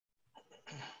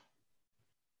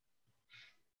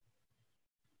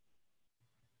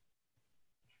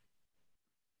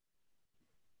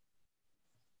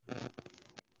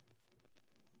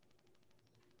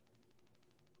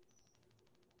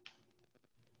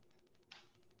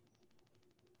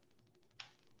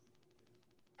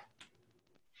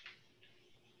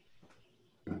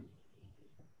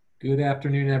Good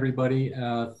afternoon, everybody.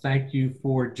 Thank you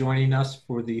for joining us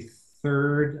for the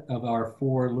third of our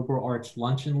four liberal arts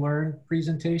lunch and learn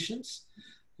presentations.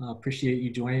 Appreciate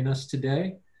you joining us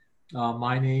today.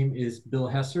 My name is Bill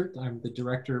Hessert. I'm the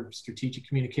Director of Strategic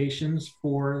Communications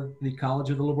for the College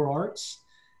of the Liberal Arts.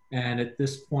 And at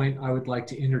this point, I would like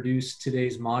to introduce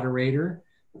today's moderator,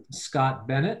 Scott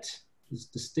Bennett, who's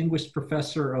Distinguished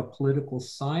Professor of Political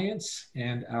Science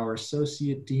and our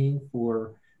Associate Dean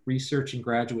for Research and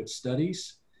Graduate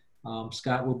Studies.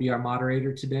 Scott will be our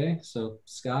moderator today. So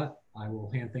Scott, I will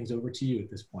hand things over to you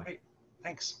at this point. Great,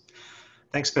 thanks.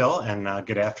 Thanks, Bill, and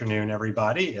good afternoon,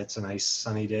 everybody. It's a nice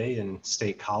sunny day in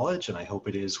State College, and I hope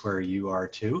it is where you are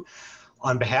too.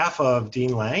 On behalf of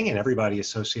Dean Lang and everybody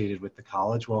associated with the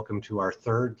college, welcome to our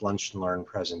third Lunch and Learn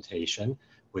presentation,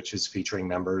 which is featuring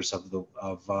members of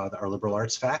our liberal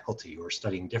arts faculty who are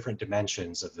studying different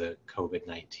dimensions of the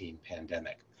COVID-19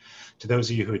 pandemic. To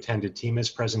those of you who attended Tima's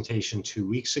presentation 2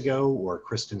 weeks ago or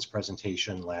Kristen's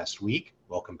presentation last week,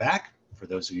 welcome back. For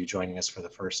those of you joining us for the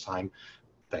first time,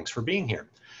 thanks for being here.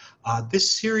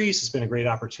 This series has been a great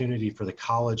opportunity for the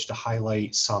college to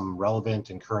highlight some relevant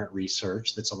and current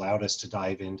research that's allowed us to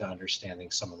dive into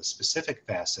understanding some of the specific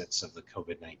facets of the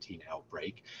COVID-19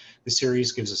 outbreak. The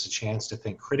series gives us a chance to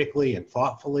think critically and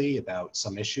thoughtfully about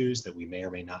some issues that we may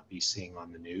or may not be seeing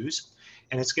on the news.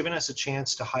 And it's given us a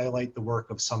chance to highlight the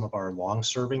work of some of our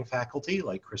long-serving faculty,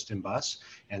 like Kristen Buss,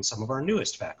 and some of our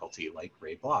newest faculty, like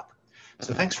Ray Block.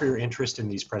 So thanks for your interest in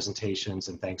these presentations,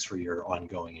 and thanks for your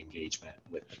ongoing engagement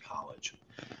with the college.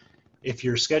 If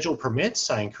your schedule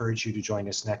permits, I encourage you to join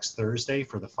us next Thursday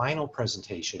for the final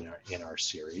presentation in our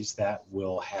series. That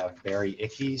will have Barry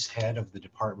Ickes, head of the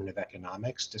Department of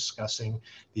Economics, discussing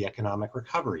the economic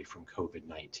recovery from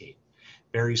COVID-19.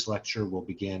 Barry's lecture will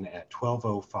begin at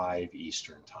 12:05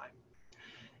 Eastern Time.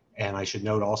 And I should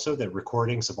note also that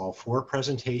recordings of all four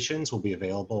presentations will be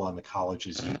available on the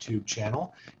college's YouTube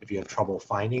channel. If you have trouble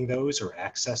finding those or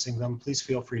accessing them, please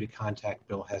feel free to contact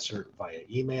Bill Hessert via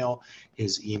email.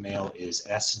 His email is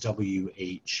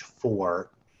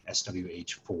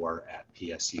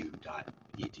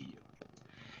swh4@psu.edu.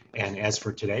 And as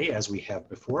for today, as we have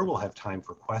before, we'll have time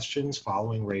for questions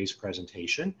following Ray's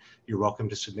presentation. You're welcome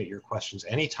to submit your questions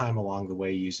anytime along the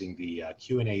way using the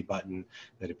Q&A button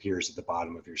that appears at the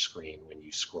bottom of your screen when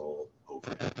you scroll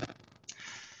over.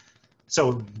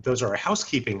 So those are our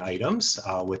housekeeping items.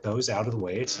 With those out of the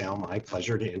way, it's now my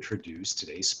pleasure to introduce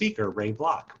today's speaker, Ray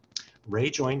Block. Ray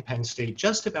joined Penn State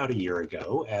just about a year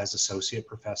ago as Associate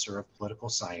Professor of Political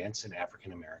Science and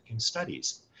African American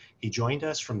Studies. He joined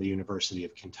us from the University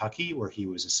of Kentucky, where he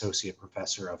was Associate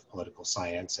Professor of Political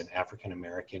Science and African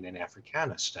American and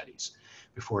Africana Studies.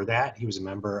 Before that, he was a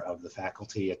member of the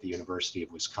faculty at the University of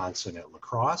Wisconsin at La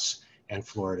Crosse and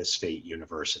Florida State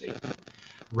University.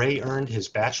 Ray earned his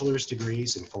bachelor's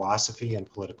degrees in philosophy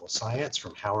and political science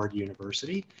from Howard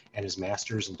University and his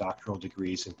master's and doctoral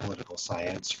degrees in political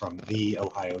science from The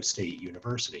Ohio State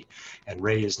University. And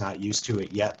Ray is not used to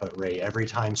it yet, but Ray, every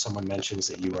time someone mentions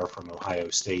that you are from Ohio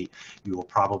State, you will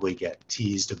probably get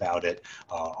teased about it.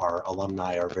 Our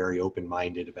alumni are very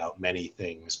open-minded about many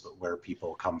things, but where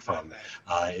people come from,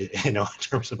 in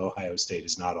terms of Ohio State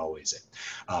is not always it.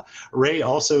 Ray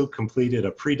also completed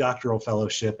a pre-doctoral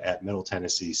fellowship at Middle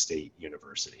Tennessee State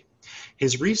University.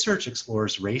 His research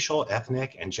explores racial,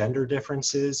 ethnic, and gender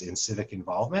differences in civic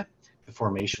involvement, the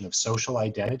formation of social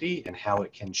identity and how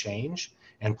it can change,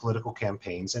 and political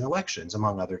campaigns and elections,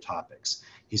 among other topics.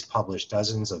 He's published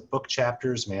dozens of book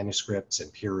chapters, manuscripts,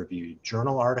 and peer-reviewed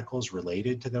journal articles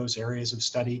related to those areas of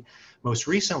study. Most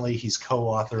recently, he's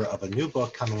co-author of a new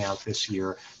book coming out this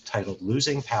year titled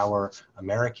Losing Power: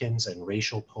 Americans and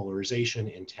Racial Polarization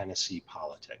in Tennessee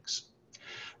Politics.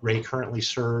 Ray currently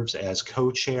serves as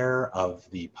co-chair of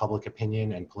the Public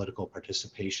Opinion and Political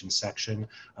Participation section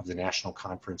of the National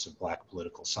Conference of Black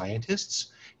Political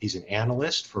Scientists. He's an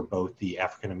analyst for both the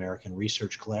African American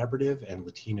Research Collaborative and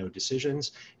Latino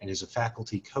Decisions, and is a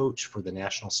faculty coach for the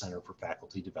National Center for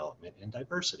Faculty Development and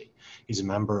Diversity. He's a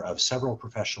member of several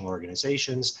professional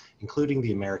organizations, including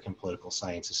the American Political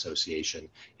Science Association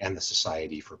and the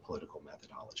Society for Political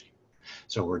Methodology.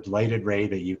 So we're delighted, Ray,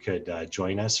 that you could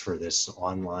join us for this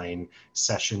online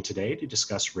session today to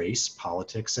discuss race,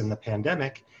 politics, and the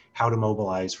pandemic, how to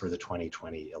mobilize for the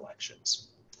 2020 elections.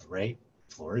 Ray,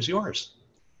 the floor is yours.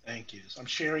 Thank you. So I'm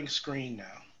sharing screen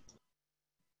now.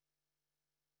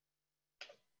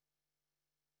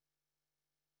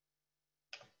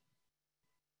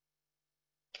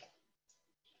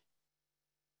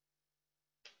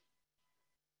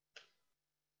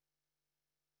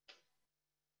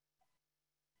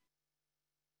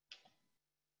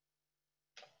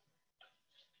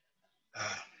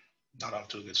 Not off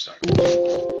to a good start.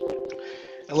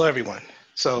 Hello, everyone.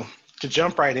 So to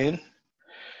jump right in,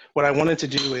 what I wanted to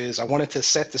do is I wanted to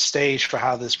set the stage for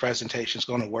how this presentation is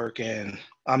going to work. And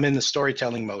I'm in the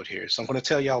storytelling mode here. So I'm going to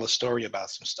tell y'all a story about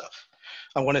some stuff.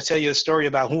 I want to tell you a story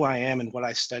about who I am and what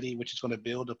I study, which is going to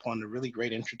build upon the really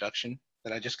great introduction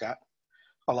that I just got.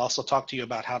 I'll also talk to you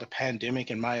about how the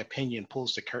pandemic, in my opinion,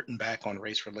 pulls the curtain back on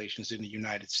race relations in the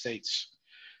United States.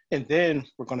 And then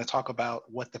we're going to talk about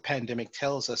what the pandemic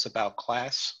tells us about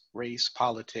class, race,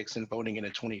 politics, and voting in the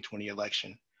 2020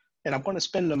 election. And I'm going to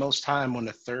spend the most time on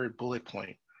the third bullet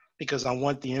point because I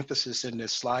want the emphasis in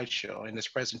this slideshow and this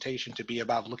presentation to be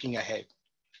about looking ahead.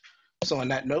 So on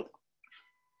that note,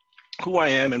 who I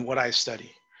am and what I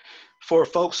study. For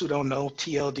folks who don't know,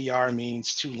 TLDR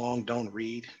means too long, don't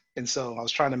read. And so I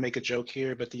was trying to make a joke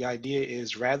here, but the idea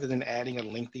is rather than adding a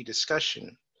lengthy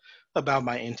discussion about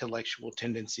my intellectual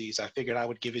tendencies, I figured I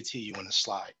would give it to you in a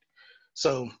slide.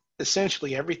 So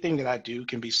essentially everything that I do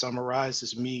can be summarized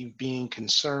as me being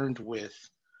concerned with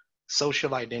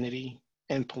social identity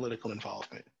and political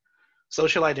involvement.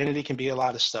 Social identity can be a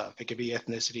lot of stuff. It could be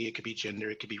ethnicity, it could be gender,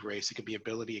 it could be race, it could be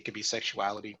ability, it could be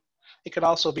sexuality. It could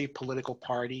also be political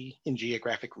party and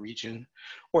geographic region,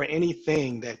 or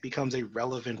anything that becomes a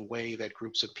relevant way that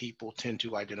groups of people tend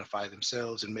to identify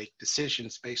themselves and make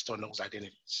decisions based on those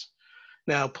identities.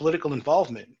 Now, political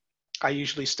involvement, I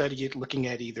usually study it looking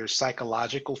at either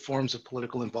psychological forms of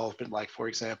political involvement, like, for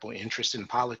example, interest in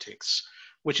politics,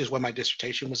 which is what my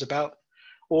dissertation was about,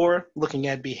 or looking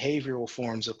at behavioral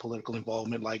forms of political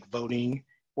involvement, like voting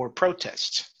or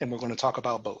protest. And we're going to talk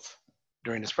about both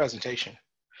during this presentation.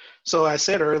 So I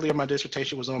said earlier, my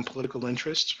dissertation was on political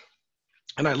interest,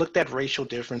 and I looked at racial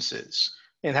differences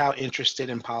and how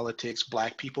interested in politics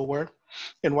Black people were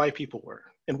and white people were.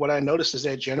 And what I noticed is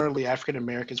that generally African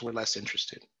Americans were less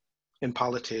interested in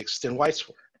politics than whites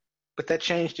were. But that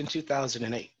changed in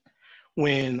 2008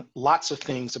 when lots of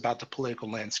things about the political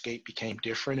landscape became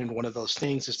different. And one of those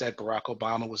things is that Barack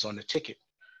Obama was on the ticket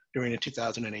during the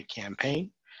 2008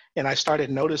 campaign. And I started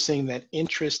noticing that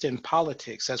interest in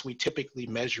politics, as we typically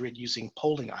measure it using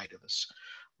polling items,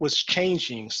 was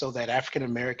changing so that African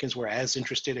Americans were as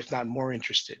interested, if not more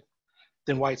interested,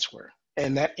 than whites were.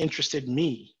 And that interested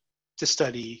me to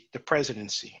study the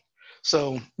presidency.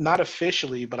 So not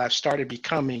officially, but I've started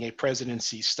becoming a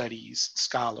presidency studies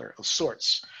scholar of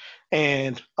sorts.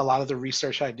 And a lot of the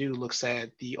research I do looks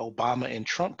at the Obama and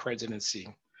Trump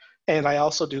presidency. And I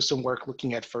also do some work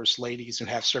looking at first ladies and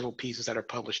have several pieces that are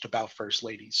published about first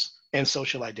ladies and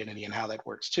social identity and how that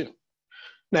works too.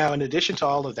 Now, in addition to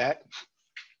all of that,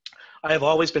 I have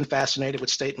always been fascinated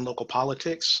with state and local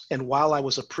politics. And while I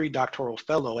was a pre-doctoral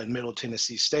fellow at Middle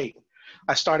Tennessee State,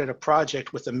 I started a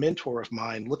project with a mentor of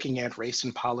mine looking at race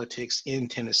and politics in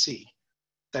Tennessee.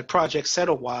 That project set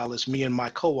a while as me and my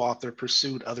co-author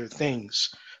pursued other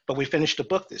things, but we finished a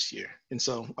book this year. And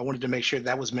so I wanted to make sure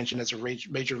that was mentioned as a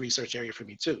major research area for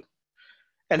me too.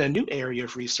 And a new area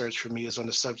of research for me is on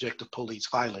the subject of police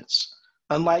violence.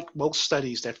 Unlike most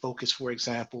studies that focus, for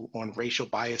example, on racial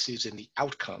biases and the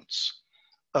outcomes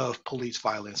of police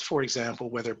violence, for example,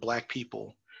 whether Black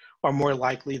people are more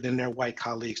likely than their white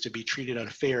colleagues to be treated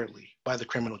unfairly by the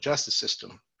criminal justice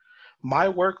system, my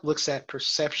work looks at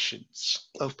perceptions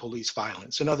of police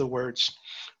violence. In other words,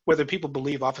 whether people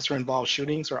believe officer-involved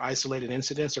shootings or isolated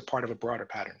incidents are part of a broader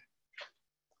pattern.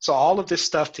 So all of this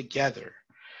stuff together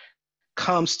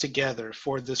comes together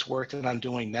for this work that I'm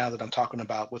doing now that I'm talking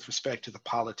about with respect to the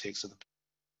politics of the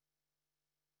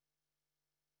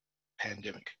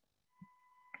pandemic.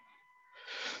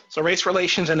 So race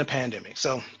relations and the pandemic.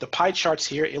 So the pie charts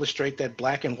here illustrate that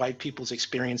Black and white people's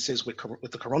experiences with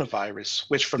the coronavirus,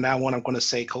 which from now on I'm going to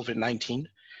say COVID-19,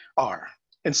 are.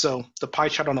 And so the pie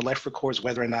chart on the left records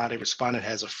whether or not a respondent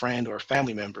has a friend or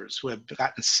family members who have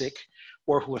gotten sick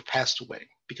or who have passed away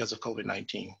because of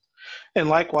COVID-19. And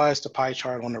likewise, the pie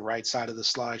chart on the right side of the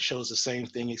slide shows the same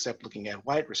thing except looking at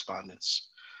white respondents.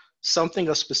 Something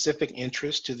of specific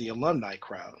interest to the alumni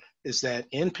crowd is that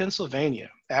in Pennsylvania,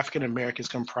 African Americans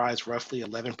comprise roughly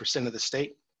 11% of the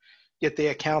state, yet they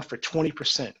account for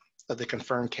 20% of the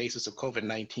confirmed cases of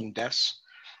COVID-19 deaths.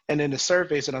 And in the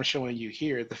surveys that I'm showing you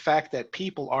here, the fact that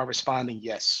people are responding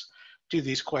yes to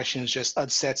these questions just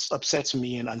upsets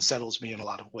me and unsettles me in a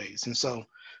lot of ways. And so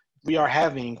we are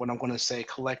having what I'm going to say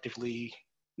collectively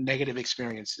negative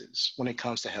experiences when it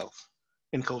comes to health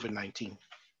in COVID-19.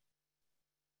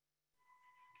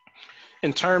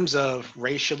 In terms of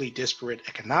racially disparate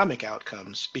economic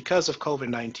outcomes, because of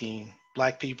COVID-19,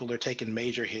 Black people are taking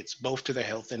major hits both to their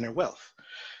health and their wealth.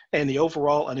 And the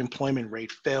overall unemployment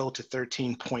rate fell to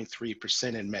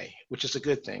 13.3% in May, which is a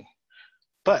good thing.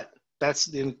 But That's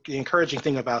the encouraging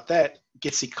thing about that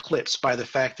gets eclipsed by the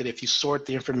fact that if you sort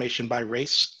the information by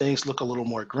race, things look a little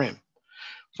more grim.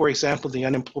 For example, the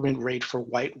unemployment rate for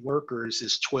white workers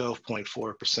is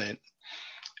 12.4%.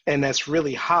 And that's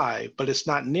really high, but it's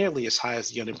not nearly as high as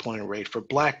the unemployment rate for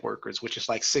Black workers, which is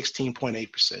like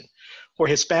 16.8%, or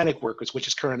Hispanic workers, which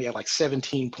is currently at like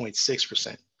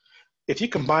 17.6%. If you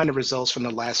combine the results from the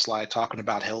last slide talking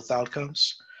about health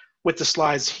outcomes with the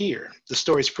slides here, the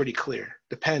story is pretty clear.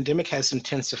 The pandemic has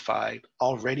intensified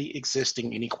already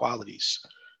existing inequalities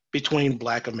between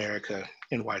Black America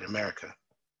and white America.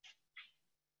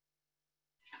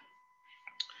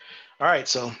 All right,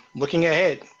 so looking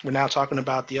ahead, we're now talking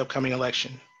about the upcoming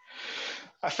election.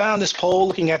 I found this poll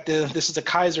looking at this is the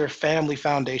Kaiser Family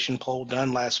Foundation poll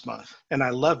done last month, and I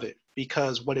love it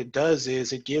because what it does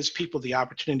is it gives people the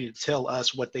opportunity to tell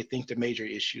us what they think the major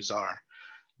issues are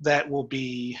that will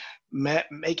be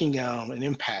making an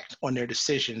impact on their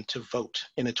decision to vote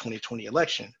in the 2020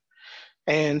 election.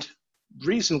 And the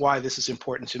reason why this is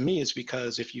important to me is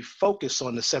because if you focus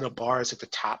on the set of bars at the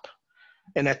top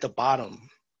and at the bottom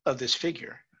of this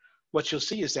figure, what you'll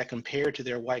see is that compared to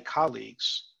their white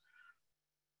colleagues,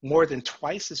 more than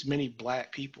twice as many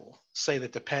Black people say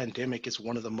that the pandemic is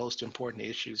one of the most important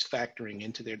issues factoring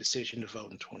into their decision to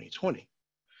vote in 2020.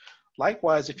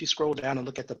 Likewise, if you scroll down and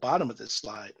look at the bottom of this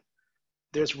slide,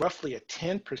 there's roughly a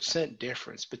 10%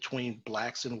 difference between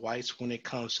Blacks and whites when it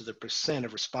comes to the percent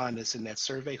of respondents in that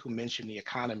survey who mentioned the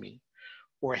economy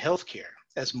or healthcare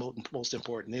as most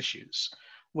important issues.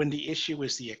 When the issue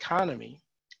is the economy,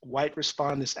 white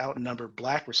respondents outnumber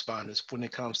Black respondents when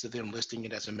it comes to them listing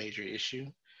it as a major issue.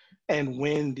 And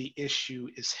when the issue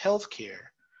is healthcare,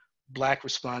 Black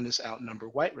respondents outnumber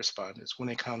white respondents when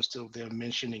it comes to them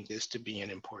mentioning this to be an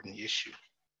important issue.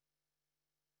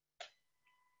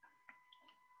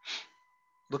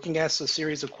 Looking at a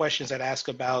series of questions that ask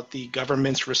about the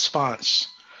government's response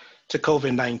to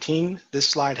COVID-19, this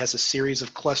slide has a series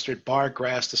of clustered bar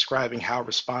graphs describing how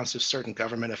responsive certain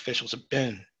government officials have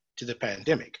been to the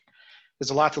pandemic.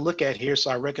 There's a lot to look at here, so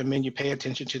I recommend you pay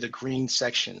attention to the green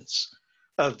sections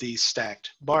of these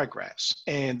stacked bar graphs.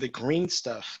 And the green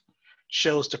stuff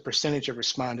shows the percentage of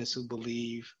respondents who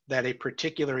believe that a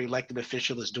particular elected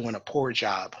official is doing a poor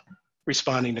job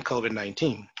responding to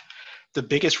COVID-19. The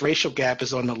biggest racial gap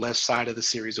is on the left side of the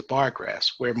series of bar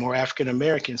graphs, where more African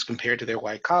Americans compared to their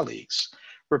white colleagues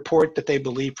report that they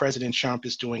believe President Trump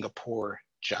is doing a poor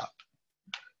job.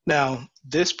 Now,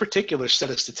 this particular set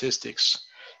of statistics,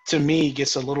 to me,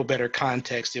 gets a little better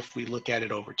context if we look at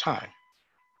it over time.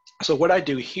 So what I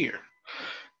do here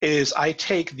is I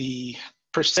take the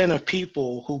percent of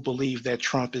people who believe that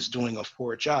Trump is doing a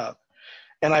poor job,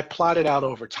 and I plot it out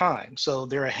over time. So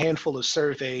there are a handful of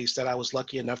surveys that I was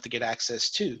lucky enough to get access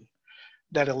to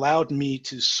that allowed me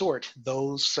to sort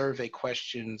those survey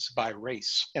questions by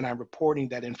race, and I'm reporting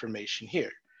that information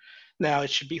here. Now, it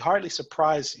should be hardly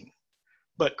surprising,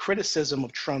 but criticism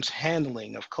of Trump's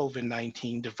handling of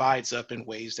COVID-19 divides up in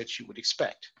ways that you would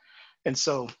expect. And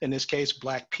so in this case,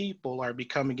 Black people are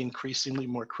becoming increasingly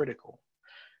more critical.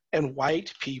 And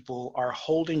white people are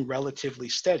holding relatively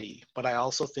steady. But I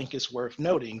also think it's worth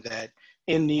noting that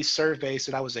in these surveys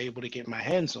that I was able to get my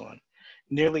hands on,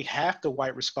 nearly half the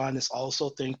white respondents also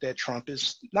think that Trump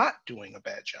is not doing a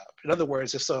bad job. In other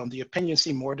words, it's, the opinions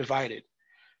seem more divided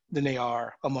than they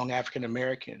are among African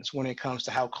Americans when it comes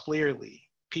to how clearly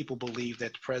people believe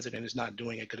that the president is not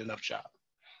doing a good enough job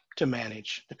to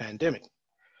manage the pandemic.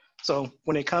 So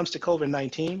when it comes to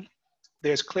COVID-19,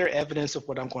 there's clear evidence of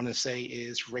what I'm going to say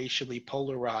is racially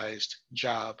polarized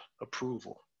job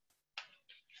approval.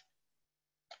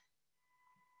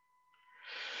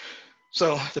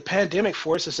 So the pandemic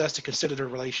forces us to consider the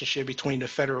relationship between the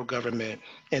federal government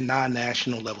and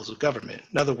non-national levels of government.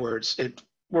 In other words, it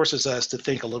forces us to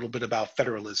think a little bit about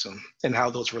federalism and how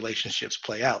those relationships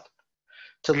play out.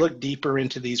 To look deeper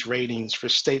into these ratings for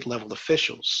state level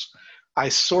officials, I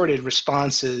sorted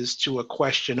responses to a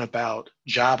question about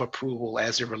job approval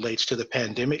as it relates to the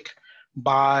pandemic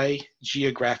by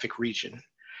geographic region.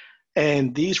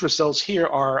 And these results here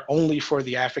are only for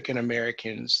the African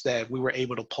Americans that we were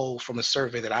able to poll from a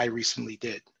survey that I recently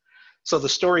did. So the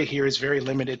story here is very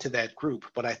limited to that group,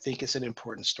 but I think it's an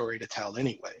important story to tell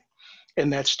anyway.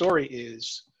 And that story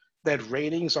is that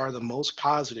ratings are the most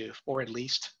positive, or at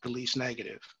least the least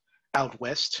negative, out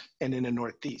west and in the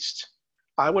Northeast.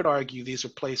 I would argue these are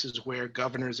places where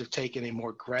governors have taken a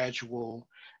more gradual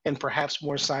and perhaps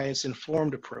more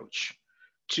science-informed approach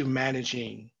to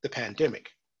managing the pandemic.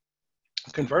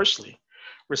 Conversely,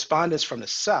 respondents from the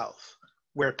South,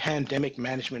 where pandemic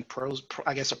management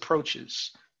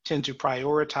approaches tend to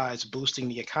prioritize boosting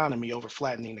the economy over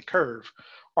flattening the curve,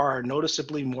 are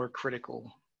noticeably more critical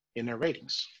in their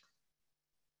ratings.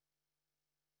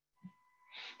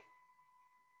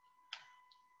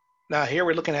 Now here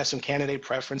we're looking at some candidate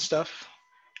preference stuff.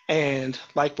 And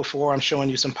like before, I'm showing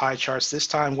you some pie charts. This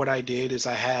time what I did is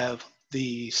I have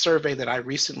the survey that I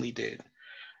recently did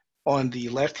on the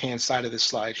left-hand side of this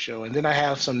slideshow. And then I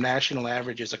have some national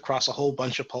averages across a whole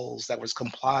bunch of polls that was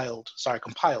compiled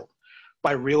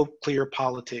by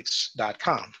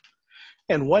realclearpolitics.com.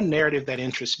 And one narrative that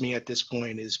interests me at this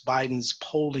point is Biden's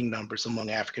polling numbers among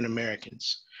African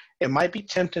Americans. It might be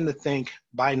tempting to think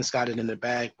Biden's got it in the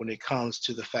bag when it comes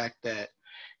to the fact that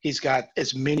he's got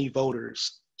as many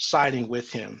voters siding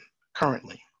with him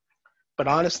currently. But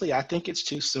honestly, I think it's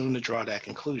too soon to draw that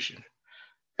conclusion.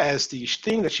 As the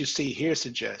thing that you see here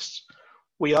suggests,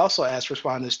 we also asked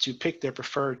respondents to pick their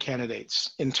preferred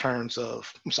candidates in terms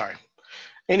of,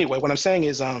 Anyway, what I'm saying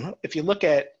is if you look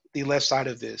at the left side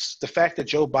of this, the fact that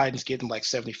Joe Biden's getting like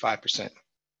 75%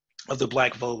 of the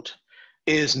Black vote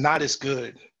is not as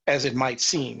good as it might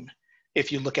seem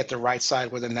if you look at the right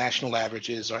side where the national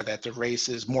averages are that the race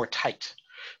is more tight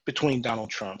between Donald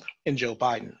Trump and Joe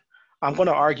Biden. I'm going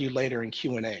to argue later in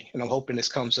Q&A, and I'm hoping this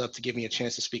comes up to give me a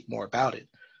chance to speak more about it,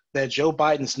 that Joe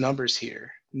Biden's numbers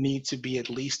here need to be at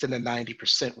least in the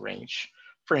 90% range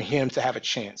for him to have a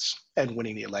chance at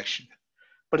winning the election.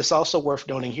 But it's also worth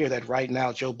noting here that right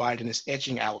now, Joe Biden is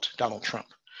edging out Donald Trump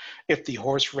if the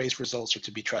horse race results are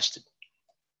to be trusted.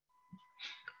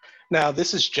 Now,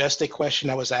 this is just a question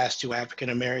that was asked to African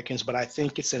Americans, but I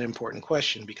think it's an important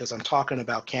question because I'm talking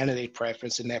about candidate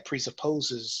preference, and that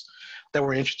presupposes that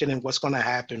we're interested in what's going to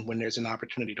happen when there's an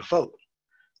opportunity to vote.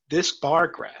 This bar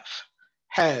graph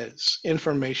has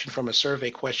information from a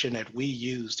survey question that we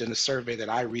used in a survey that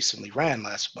I recently ran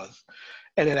last month.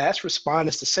 And it asked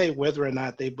respondents to say whether or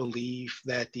not they believe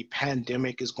that the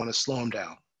pandemic is going to slow them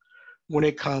down when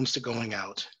it comes to going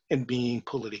out and being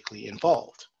politically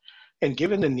involved. And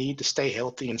given the need to stay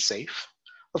healthy and safe,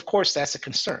 of course, that's a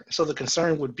concern. So the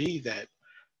concern would be that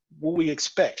will we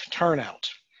expect turnout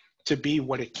to be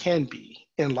what it can be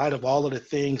in light of all of the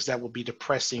things that will be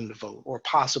depressing the vote or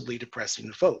possibly depressing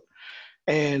the vote?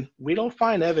 And we don't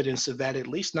find evidence of that, at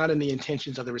least not in the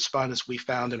intentions of the respondents we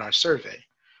found in our survey.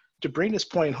 To bring this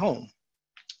point home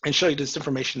and show you this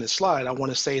information in this slide, I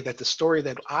want to say that the story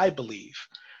that I believe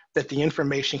that the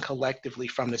information collectively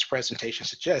from this presentation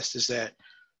suggests is that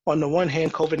on the one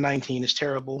hand, COVID-19 is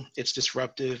terrible, it's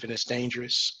disruptive, and it's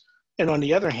dangerous. And on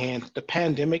the other hand, the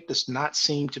pandemic does not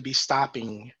seem to be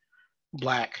stopping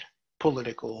Black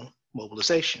political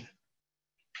mobilization.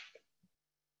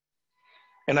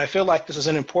 And I feel like this is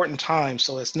an important time,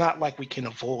 so it's not like we can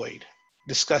avoid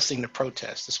discussing the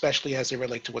protests, especially as they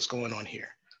relate to what's going on here.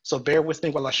 So bear with me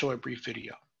while I show a brief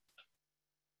video.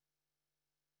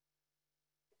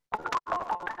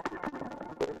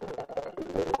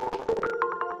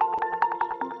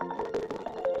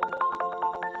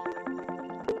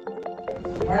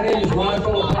 My name is Ron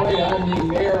Filipelli. I'm the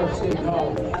mayor of State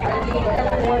College. I think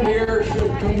everyone here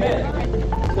should commit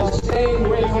to staying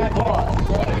with the cause.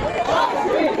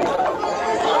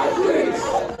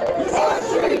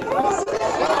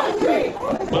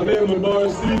 My name is Lamar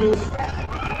Stevens. I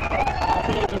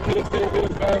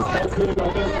just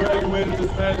graduated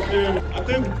this past year. I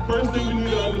think the first thing we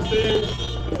need to understand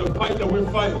is the fight that we're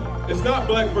fighting. It's not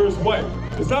Black versus white.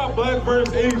 It's not Black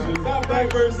versus Asian. It's not Black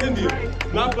versus Indian.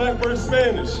 It's not Black versus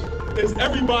Spanish. It's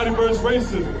everybody versus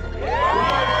racism.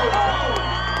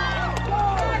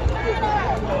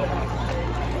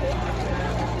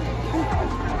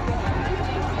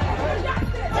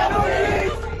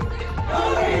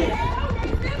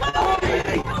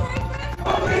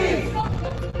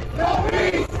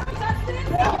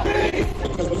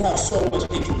 Because we have so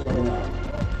much hatred going on.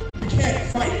 You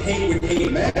can't fight hate with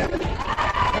hate, man.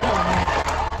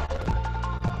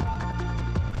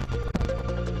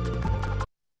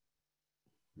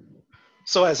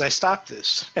 So as I stop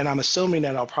this, and I'm assuming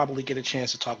that I'll probably get a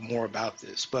chance to talk more about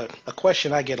this, but a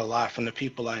question I get a lot from the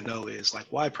people I know is like,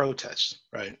 why protest,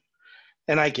 right?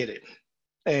 And I get it.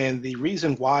 And the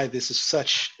reason why this is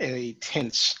such a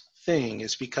tense thing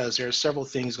is because there are several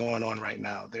things going on right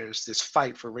now. There's this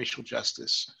fight for racial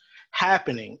justice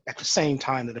happening at the same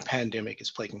time that a pandemic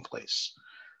is taking place.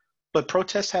 But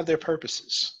protests have their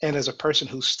purposes. And as a person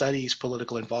who studies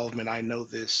political involvement, I know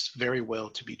this very well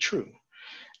to be true.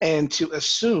 And to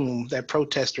assume that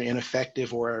protests are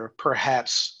ineffective or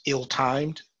perhaps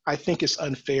ill-timed, I think is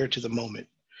unfair to the moment.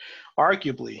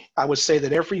 Arguably, I would say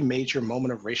that every major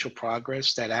moment of racial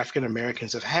progress that African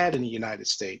Americans have had in the United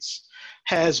States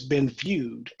has been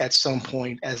viewed at some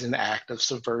point as an act of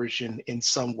subversion in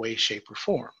some way, shape, or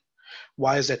form.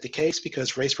 Why is that the case?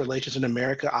 Because race relations in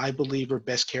America, I believe, are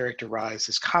best characterized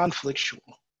as conflictual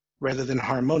rather than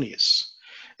harmonious.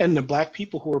 And the Black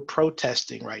people who are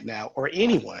protesting right now, or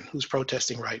anyone who's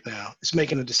protesting right now, is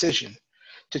making a decision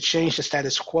to change the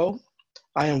status quo.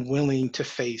 I am willing to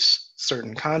face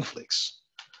certain conflicts.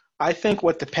 I think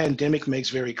what the pandemic makes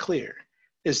very clear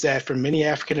is that for many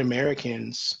African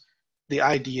Americans, the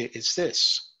idea is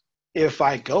this: if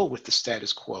I go with the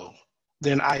status quo,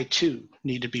 then I too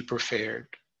need to be prepared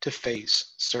to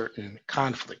face certain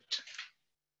conflict.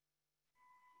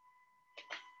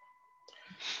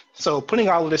 So putting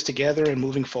all of this together and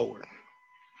moving forward.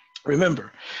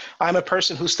 Remember, I'm a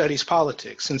person who studies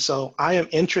politics, and so I am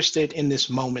interested in this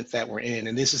moment that we're in.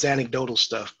 And this is anecdotal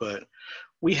stuff, but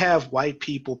we have white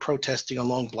people protesting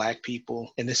along Black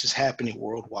people, and this is happening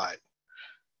worldwide.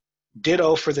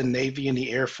 Ditto for the Navy and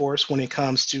the Air Force when it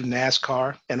comes to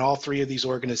NASCAR, and all three of these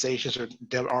organizations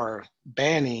are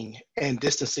banning and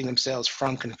distancing themselves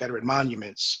from Confederate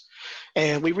monuments.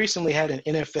 And we recently had an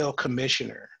NFL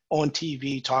commissioner on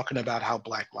TV talking about how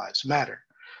Black Lives Matter.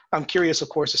 I'm curious, of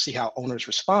course, to see how owners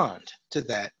respond to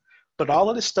that, but all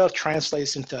of this stuff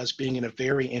translates into us being in a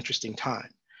very interesting time.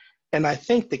 And I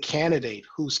think the candidate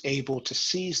who's able to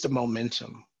seize the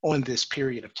momentum on this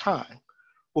period of time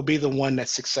will be the one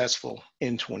that's successful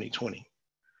in 2020.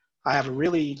 I have a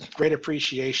really great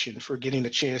appreciation for getting the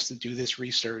chance to do this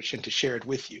research and to share it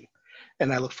with you.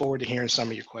 And I look forward to hearing some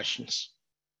of your questions.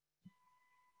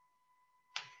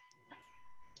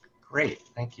 Great,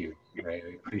 thank you. I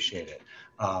appreciate it.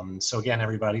 So again,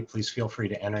 everybody, please feel free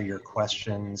to enter your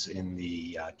questions in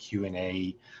the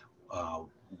Q&A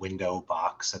window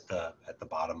box at the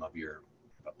bottom of your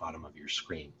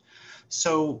screen.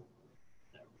 So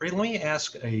Ray, let me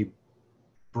ask a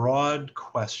broad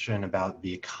question about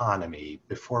the economy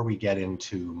before we get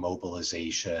into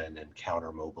mobilization and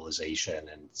counter-mobilization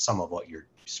and some of what you're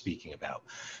speaking about.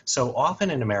 So often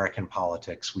in American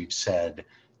politics, we've said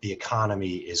the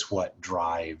economy is what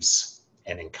drives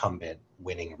an incumbent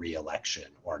winning re-election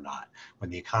or not. When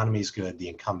the economy is good, the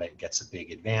incumbent gets a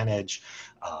big advantage.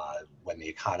 When the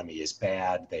economy is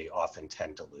bad, they often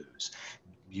tend to lose.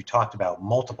 You talked about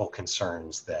multiple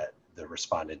concerns that the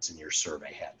respondents in your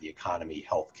survey had: the economy,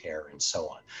 healthcare, and so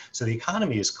on. So the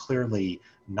economy is clearly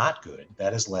not good.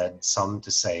 That has led some to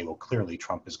say, well, clearly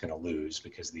Trump is going to lose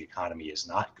because the economy is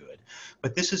not good.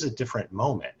 But this is a different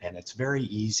moment, and it's very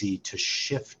easy to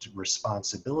shift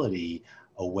responsibility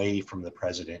away from the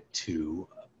president to,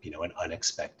 an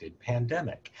unexpected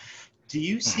pandemic. Do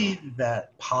you see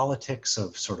that politics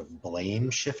of sort of blame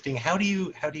shifting? How do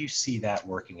you see that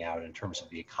working out in terms of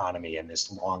the economy and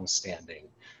this long-standing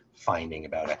finding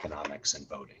about economics and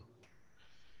voting?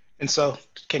 And so,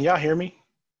 can y'all hear me?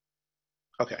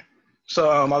 Okay. So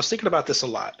I was thinking about this a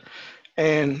lot,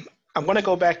 and I'm going to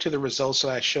go back to the results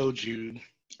that I showed you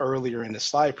earlier in the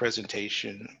slide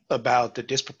presentation about the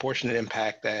disproportionate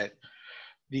impact that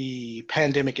the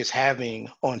pandemic is having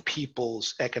on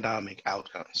people's economic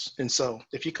outcomes. And so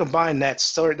if you combine that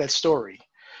story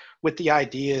with the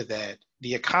idea that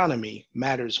the economy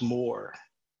matters more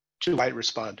to white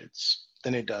respondents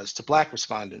than it does to Black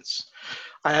respondents,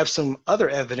 I have some other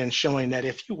evidence showing that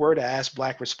if you were to ask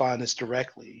Black respondents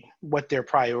directly what their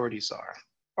priorities are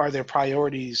their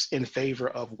priorities in favor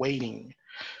of waiting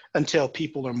until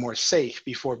people are more safe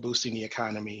before boosting the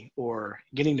economy or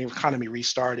getting the economy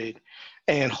restarted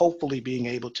and hopefully being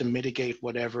able to mitigate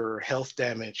whatever health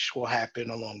damage will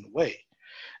happen along the way?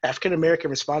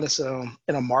 African-American respondents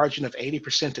in a margin of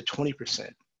 80% to 20%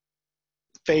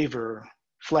 favor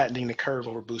flattening the curve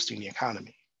over boosting the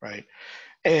economy, right?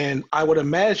 And I would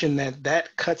imagine that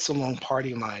that cuts along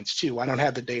party lines too. I don't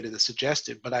have the data to suggest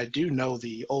it, but I do know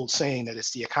the old saying that it's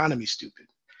the economy stupid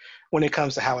when it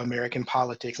comes to how American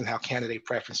politics and how candidate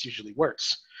preference usually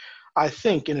works. I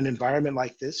think in an environment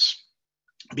like this,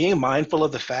 being mindful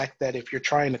of the fact that if you're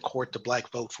trying to court the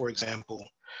Black vote, for example,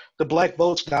 the Black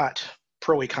vote's not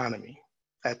pro-economy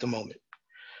at the moment.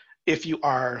 If you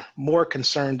are more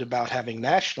concerned about having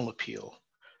national appeal,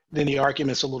 then the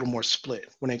argument's a little more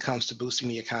split when it comes to boosting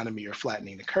the economy or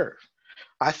flattening the curve.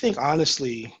 I think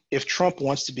honestly, if Trump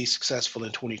wants to be successful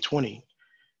in 2020,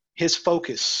 his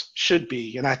focus should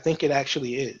be, and I think it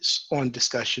actually is, on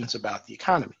discussions about the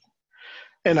economy.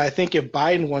 And I think if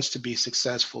Biden wants to be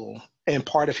successful, and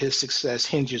part of his success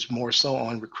hinges more so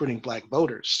on recruiting Black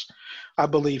voters, I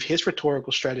believe his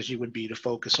rhetorical strategy would be to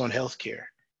focus on healthcare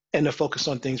and to focus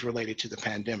on things related to the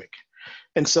pandemic.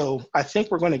 And so I think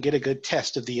we're going to get a good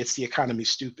test of the "it's the economy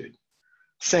stupid"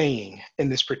 saying in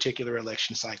this particular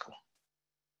election cycle.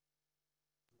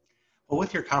 Well,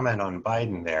 with your comment on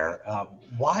Biden there,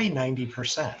 why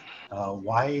 90%?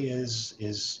 Why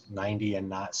is 90 and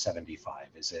not 75?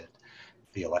 Is it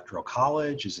the Electoral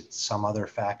College? Is it some other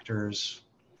factors?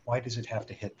 Why does it have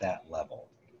to hit that level?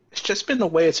 It's just been the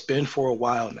way it's been for a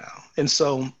while now. And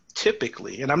so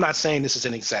typically, and I'm not saying this is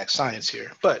an exact science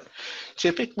here, but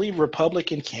typically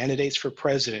Republican candidates for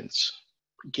presidents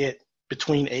get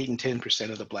between 8 and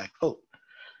 10% of the Black vote.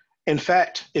 In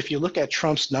fact, if you look at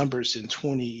Trump's numbers in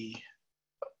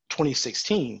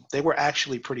 2016, they were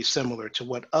actually pretty similar to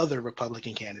what other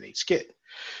Republican candidates get.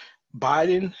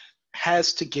 Biden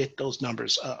has to get those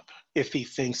numbers up if he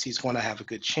thinks he's going to have a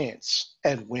good chance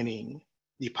at winning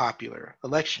the popular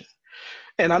election.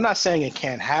 And I'm not saying it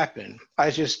can't happen.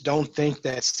 I just don't think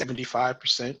that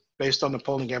 75%, based on the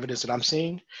polling evidence that I'm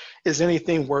seeing, is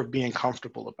anything worth being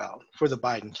comfortable about for the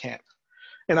Biden camp.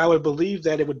 And I would believe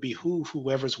that it would behoove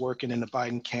whoever's working in the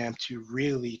Biden camp to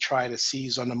really try to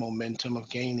seize on the momentum of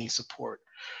gaining support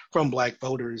from Black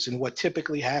voters. And what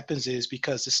typically happens is,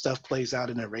 because this stuff plays out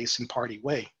in a race and party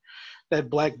way, that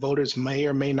Black voters may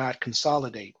or may not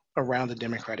consolidate around the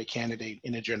Democratic candidate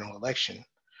in a general election.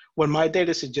 What my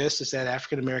data suggests is that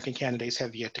African-American candidates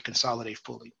have yet to consolidate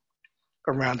fully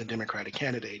around the Democratic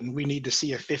candidate. And we need to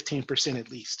see a 15%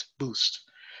 at least boost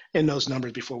in those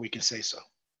numbers before we can say so.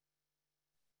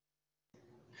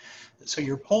 So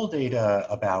your poll data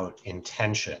about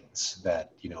intentions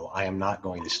that, I am not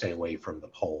going to stay away from the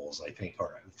polls, I think,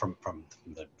 or from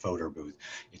the voter booth,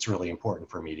 it's really important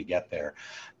for me to get there.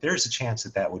 There's a chance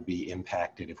that that would be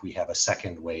impacted if we have a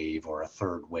second wave or a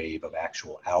third wave of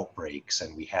actual outbreaks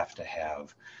and we have to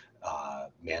have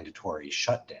mandatory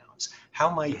shutdowns.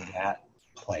 How might that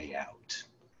play out?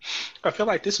 I feel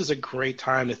like this is a great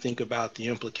time to think about the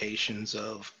implications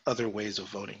of other ways of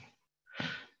voting.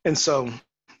 And so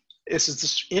it's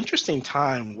this interesting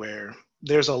time where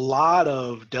there's a lot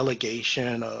of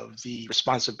delegation of the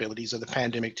responsibilities of the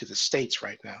pandemic to the states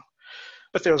right now.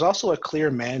 But there's also a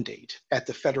clear mandate at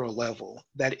the federal level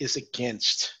that is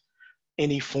against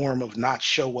any form of not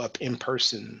show up in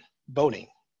person voting,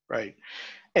 right?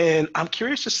 And I'm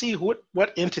curious to see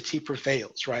what entity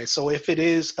prevails, right? So if it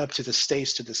is up to the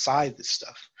states to decide this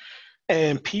stuff,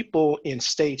 and people in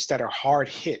states that are hard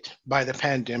hit by the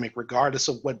pandemic, regardless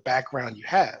of what background you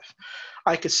have,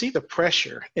 I could see the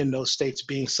pressure in those states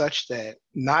being such that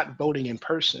not voting in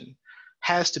person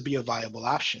has to be a viable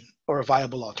option or a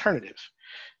viable alternative.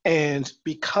 And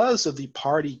because of the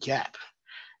party gap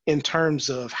in terms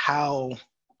of how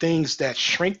things that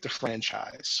shrink the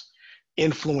franchise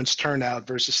influence turnout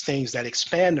versus things that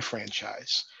expand the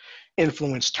franchise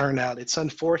influence turnout, it's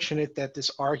unfortunate that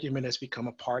this argument has become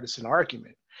a partisan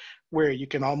argument where you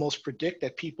can almost predict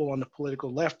that people on the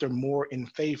political left are more in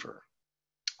favor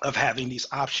of having these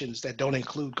options that don't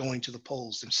include going to the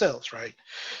polls themselves, right?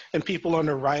 And people on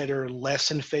the right are less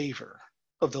in favor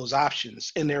of those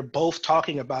options. And they're both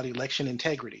talking about election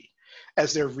integrity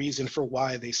as their reason for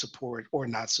why they support or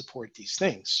not support these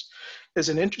things. There's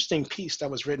an interesting piece that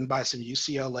was written by some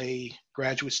UCLA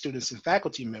graduate students and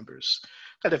faculty members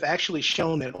that have actually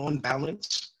shown that on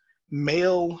balance,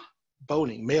 mail-in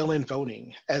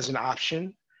voting as an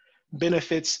option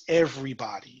benefits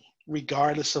everybody,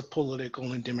 regardless of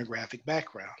political and demographic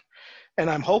background. And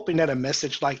I'm hoping that a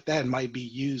message like that might be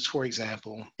used, for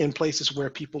example, in places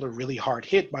where people are really hard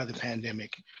hit by the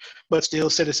pandemic, but still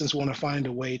citizens want to find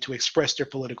a way to express their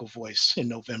political voice in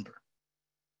November.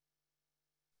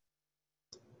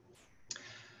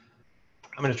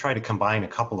 I'm going to try to combine a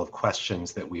couple of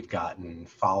questions that we've gotten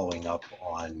following up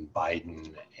on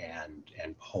Biden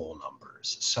and poll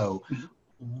numbers. So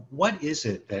what is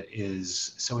it that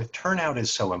is, so if turnout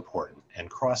is so important and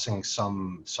crossing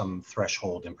some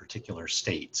threshold in particular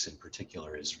states in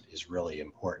particular is really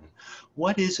important,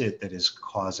 what is it that is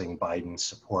causing Biden's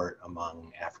support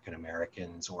among African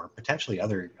Americans or potentially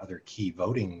other key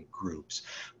voting groups?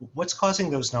 What's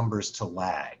causing those numbers to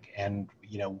lag? And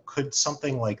could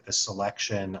something like the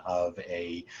selection of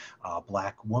a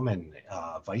Black woman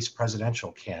vice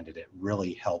presidential candidate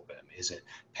really help him? Is it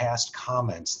past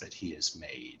comments that he has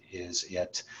made? Is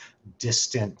it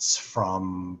distance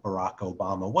from Barack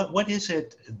Obama? What is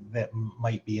it that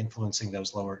might be influencing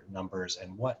those lower numbers,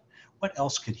 and what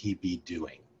else could he be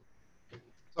doing?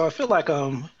 So I feel like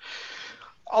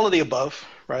all of the above,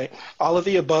 right? All of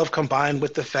the above combined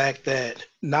with the fact that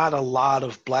not a lot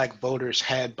of Black voters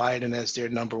had Biden as their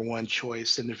number one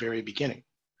choice in the very beginning,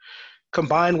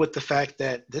 combined with the fact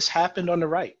that this happened on the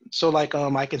right. So like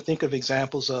I can think of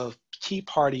examples of Tea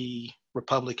Party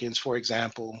Republicans, for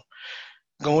example,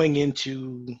 going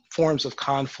into forms of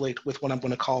conflict with what I'm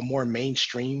going to call more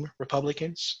mainstream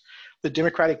Republicans, The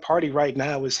Democratic Party right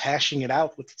now is hashing it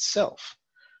out with itself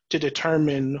to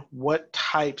determine what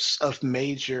types of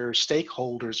major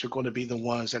stakeholders are going to be the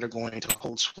ones that are going to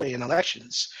hold sway in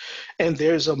elections. And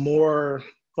there's a more,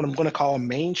 what I'm going to call a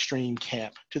mainstream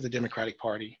camp to the Democratic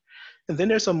Party. And then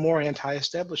there's a more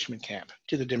anti-establishment camp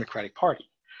to the Democratic Party.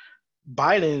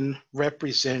 Biden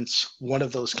represents one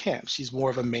of those camps. He's more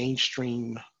of a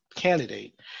mainstream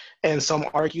candidate. And some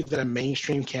argue that a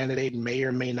mainstream candidate may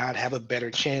or may not have a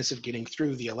better chance of getting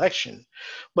through the election.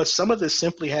 But some of this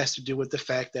simply has to do with the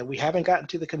fact that we haven't gotten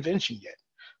to the convention yet.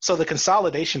 So the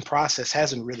consolidation process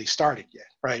hasn't really started yet,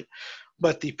 right?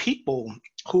 But the people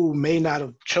who may not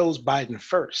have chose Biden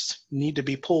first need to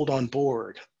be pulled on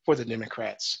board for the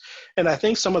Democrats. And I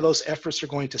think some of those efforts are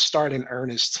going to start in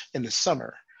earnest in the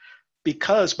summer,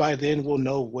 because by then we'll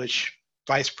know which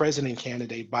vice president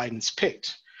candidate Biden's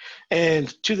picked. And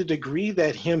to the degree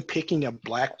that him picking a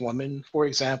Black woman, for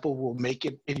example, will make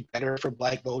it any better for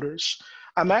Black voters,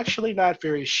 I'm actually not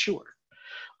very sure.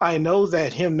 I know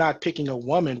that him not picking a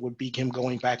woman would be him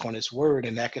going back on his word,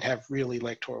 and that could have real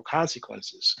electoral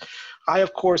consequences. I,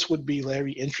 of course, would be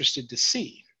very interested to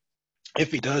see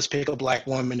if he does pick a Black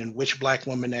woman and which Black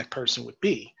woman that person would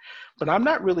be. But I'm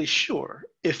not really sure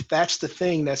if that's the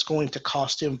thing that's going to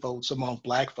cost him votes among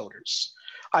Black voters.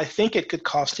 I think it could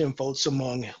cost him votes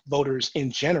among voters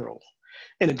in general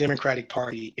in the Democratic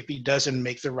Party if he doesn't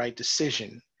make the right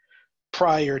decision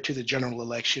prior to the general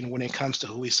election when it comes to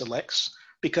who he selects.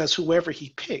 Because whoever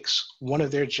he picks, one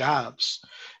of their jobs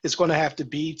is going to have to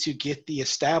be to get the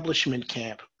establishment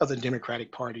camp of the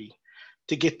Democratic Party,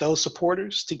 to get those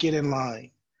supporters to get in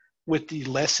line with the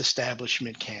less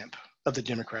establishment camp of the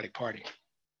Democratic Party.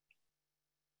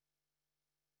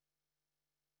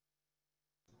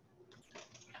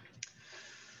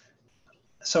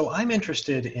 So I'm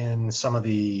interested in some of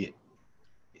the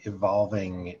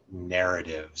evolving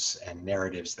narratives and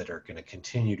narratives that are going to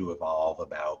continue to evolve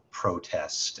about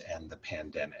protest and the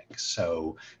pandemic.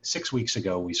 So 6 weeks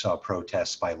ago, we saw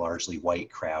protests by largely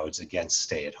white crowds against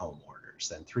stay-at-home orders.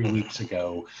 Then 3 weeks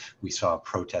ago, we saw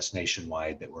protests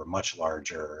nationwide that were much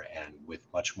larger and with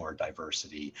much more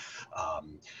diversity.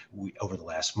 Over the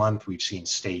last month, we've seen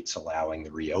states allowing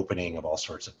the reopening of all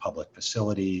sorts of public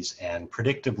facilities. And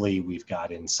predictably, we've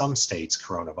got in some states,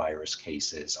 coronavirus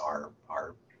cases are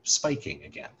spiking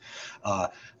again.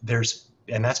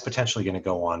 And that's potentially going to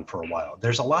go on for a while.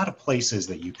 There's a lot of places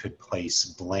that you could place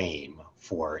blame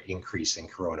for increasing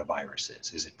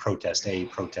coronaviruses. Is it protest A,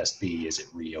 protest B? Is it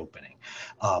reopening?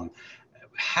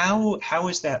 How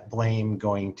is that blame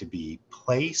going to be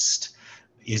placed?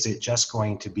 Is it just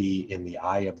going to be in the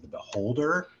eye of the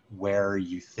beholder where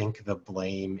you think the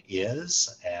blame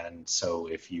is? And so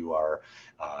if you are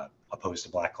opposed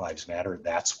to Black Lives Matter,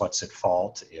 that's what's at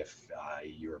fault. If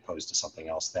you're opposed to something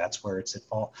else, that's where it's at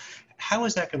fault. How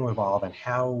is that going to evolve, and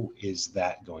how is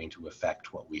that going to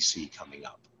affect what we see coming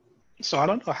up? So I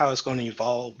don't know how it's going to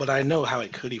evolve, but I know how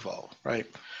it could evolve, right?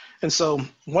 And so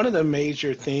one of the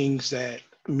major things that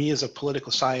me as a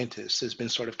political scientist has been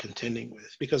sort of contending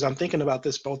with, because I'm thinking about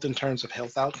this both in terms of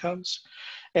health outcomes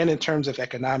and in terms of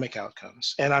economic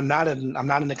outcomes. And I'm not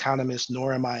an economist,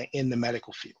 nor am I in the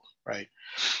medical field, right?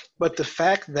 But the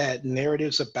fact that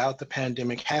narratives about the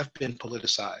pandemic have been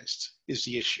politicized is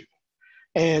the issue.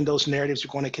 And those narratives are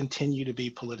going to continue to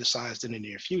be politicized in the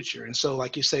near future. And so,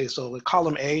 like you say, so in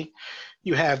column A,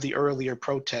 you have the earlier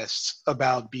protests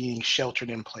about being sheltered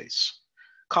in place.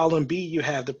 Column B, you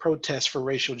have the protests for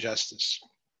racial justice.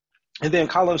 And then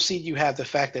column C, you have the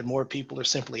fact that more people are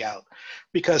simply out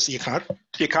because the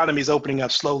economy is opening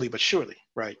up slowly but surely,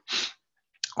 right?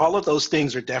 All of those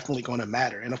things are definitely going to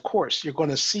matter. And of course, you're going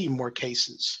to see more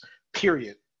cases,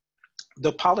 period.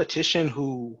 The politician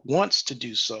who wants to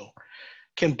do so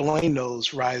can blame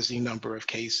those rising number of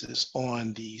cases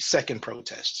on the second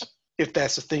protest, if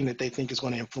that's the thing that they think is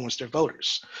going to influence their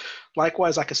voters.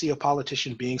 Likewise, I can see a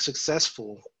politician being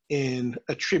successful in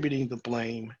attributing the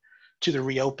blame to the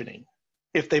reopening,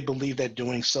 if they believe that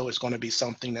doing so is going to be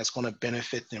something that's going to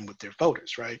benefit them with their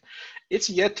voters, right? It's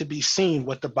yet to be seen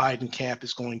what the Biden camp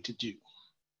is going to do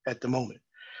at the moment.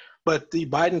 But the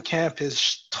Biden camp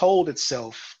has told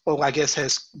itself, well, I guess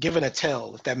has given a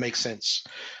tell, if that makes sense,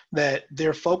 that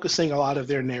they're focusing a lot of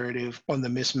their narrative on the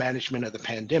mismanagement of the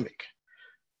pandemic,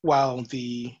 while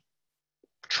the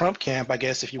Trump camp, I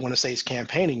guess if you want to say is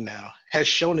campaigning now, has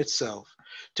shown itself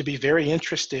to be very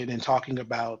interested in talking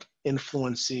about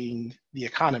influencing the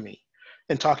economy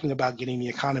and talking about getting the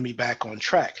economy back on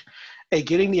track. A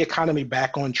getting the economy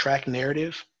back on track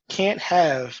narrative can't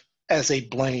have as a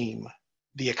blame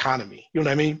the economy. You know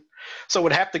what I mean? So it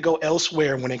would have to go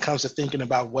elsewhere when it comes to thinking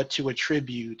about what to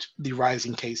attribute the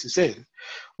rising cases in.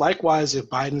 Likewise, if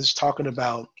Biden's talking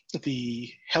about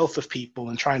the health of people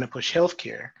and trying to push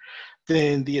healthcare,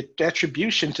 then the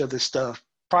attribution to this stuff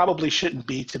probably shouldn't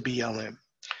be to BLM.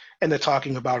 And they're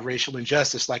talking about racial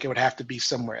injustice, like it would have to be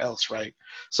somewhere else, right?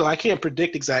 So I can't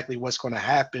predict exactly what's going to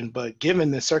happen, but given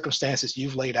the circumstances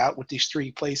you've laid out with these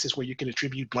three places where you can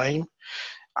attribute blame,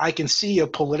 I can see a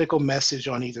political message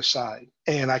on either side.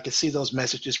 And I can see those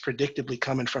messages predictably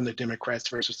coming from the Democrats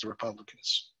versus the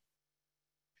Republicans.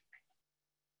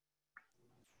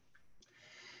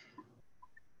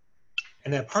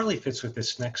 And that partly fits with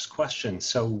this next question.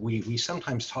 So we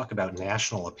sometimes talk about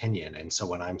national opinion. And so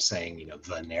when I'm saying,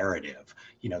 the narrative,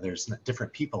 there's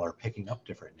different people are picking up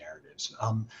different narratives.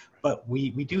 But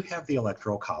we do have the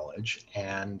Electoral College.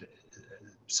 And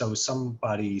so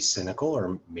somebody cynical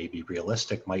or maybe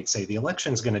realistic might say the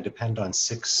election is going to depend on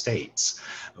 6 states.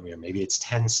 Maybe it's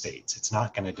 10 states. It's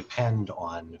not going to depend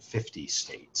on 50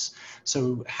 states.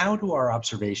 So how do our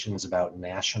observations about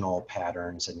national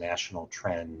patterns and national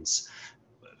trends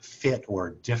fit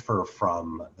or differ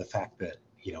from the fact that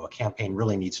a campaign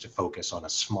really needs to focus on a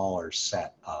smaller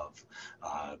set of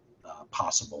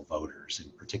possible voters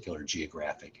in particular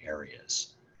geographic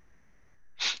areas?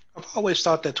 I've always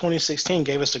thought that 2016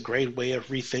 gave us a great way of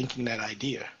rethinking that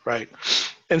idea, right?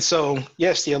 And so,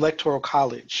 yes, the Electoral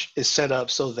College is set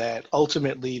up so that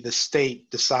ultimately the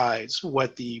state decides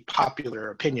what the popular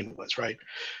opinion was, right?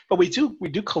 But we do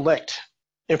collect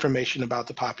information about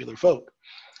the popular vote.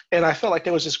 And I felt like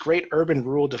there was this great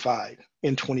urban-rural divide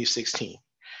in 2016.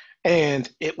 And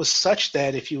it was such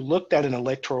that if you looked at an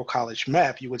Electoral College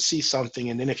map, you would see something.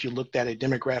 And then if you looked at a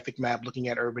demographic map looking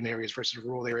at urban areas versus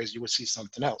rural areas, you would see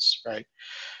something else, right?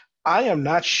 I am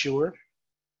not sure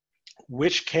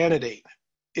which candidate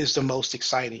is the most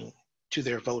exciting to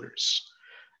their voters.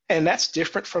 And that's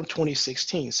different from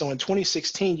 2016. So in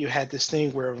 2016, you had this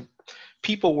thing where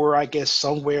people were, I guess,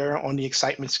 somewhere on the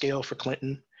excitement scale for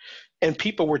Clinton. And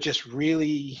people were just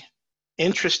really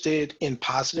interested in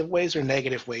positive ways or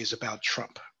negative ways about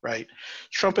Trump, right?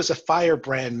 Trump as a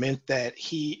firebrand meant that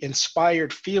he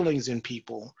inspired feelings in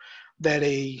people that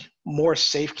a more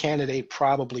safe candidate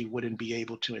probably wouldn't be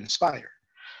able to inspire.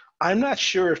 I'm not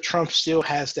sure if Trump still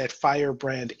has that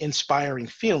firebrand inspiring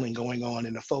feeling going on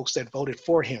in the folks that voted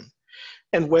for him,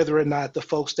 and whether or not the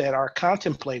folks that are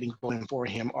contemplating voting for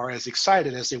him are as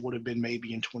excited as they would have been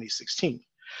maybe in 2016.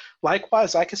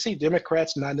 Likewise, I can see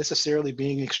Democrats not necessarily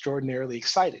being extraordinarily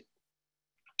excited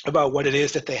about what it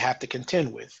is that they have to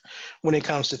contend with when it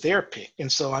comes to their pick.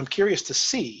 And so I'm curious to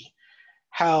see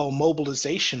how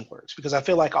mobilization works, because I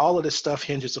feel like all of this stuff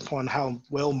hinges upon how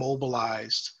well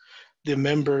mobilized the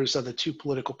members of the two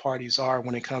political parties are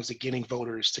when it comes to getting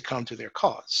voters to come to their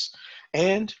cause.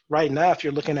 And right now, if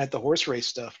you're looking at the horse race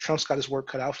stuff, Trump's got his work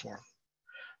cut out for him.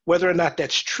 Whether or not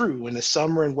that's true in the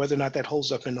summer and whether or not that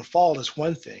holds up in the fall is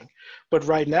one thing. But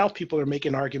right now, people are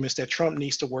making arguments that Trump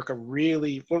needs to work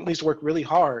really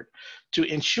hard to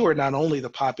ensure not only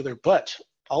the popular, but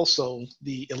also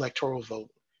the electoral vote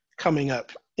coming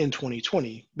up in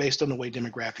 2020 based on the way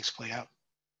demographics play out.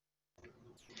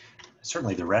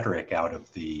 Certainly the rhetoric out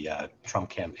of the Trump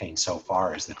campaign so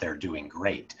far is that they're doing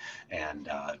great, and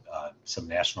some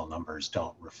national numbers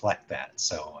don't reflect that.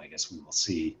 So I guess we will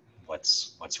see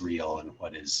what's real and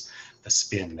what is the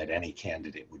spin that any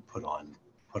candidate would put on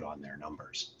their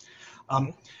numbers.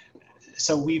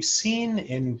 So we've seen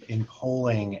in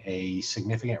polling a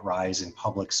significant rise in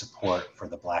public support for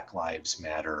the Black Lives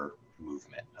Matter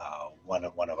movement. One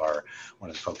of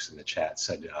the folks in the chat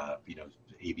said,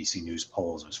 ABC News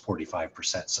polls was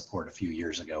 45% support a few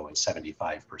years ago and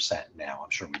 75% now. I'm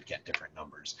sure we'd get different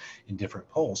numbers in different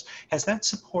polls. Has that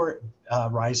support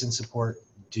rise in support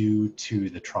due to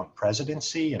the Trump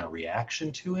presidency and a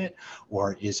reaction to it,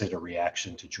 or is it a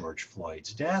reaction to George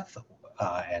Floyd's death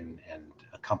and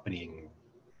accompanying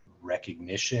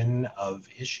recognition of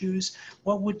issues?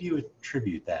 What would you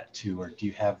attribute that to, or do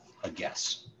you have a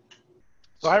guess?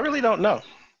 So I really don't know.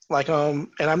 And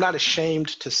I'm not ashamed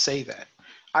to say that.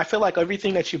 I feel like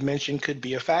everything that you've mentioned could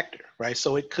be a factor, right?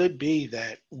 So it could be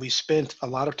that we spent a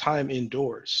lot of time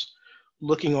indoors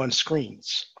looking on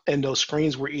screens, and those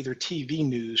screens were either TV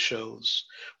news shows,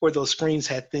 or those screens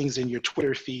had things in your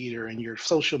Twitter feed or in your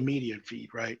social media feed,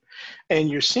 right? And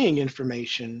you're seeing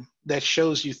information that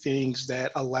shows you things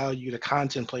that allow you to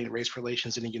contemplate race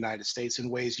relations in the United States in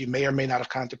ways you may or may not have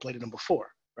contemplated them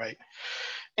before, right?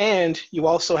 And you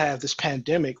also have this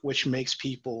pandemic, which makes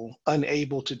people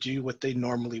unable to do what they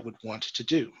normally would want to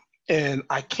do. And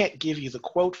I can't give you the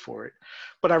quote for it,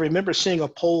 but I remember seeing a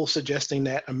poll suggesting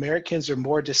that Americans are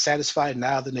more dissatisfied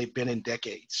now than they've been in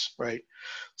decades, right?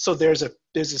 So there's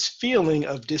this feeling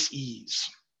of dis-ease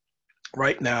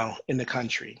right now in the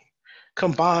country,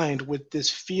 combined with this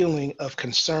feeling of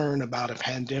concern about a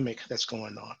pandemic that's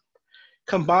going on,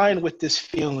 combined with this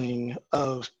feeling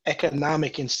of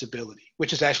economic instability,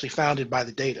 which is actually founded by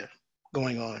the data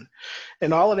going on.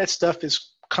 And all of that stuff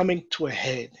is coming to a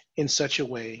head in such a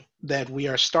way that we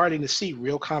are starting to see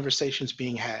real conversations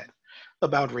being had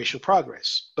about racial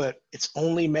progress. But it's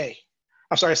only May.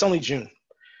 I'm sorry, it's only June.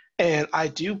 And I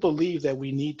do believe that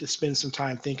we need to spend some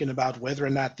time thinking about whether or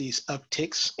not these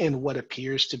upticks in what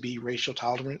appears to be racial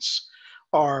tolerance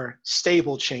are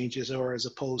stable changes, or as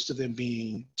opposed to them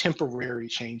being temporary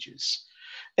changes.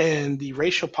 And the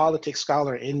racial politics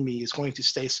scholar in me is going to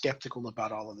stay skeptical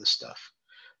about all of this stuff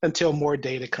until more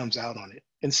data comes out on it.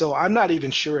 And so I'm not even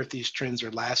sure if these trends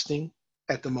are lasting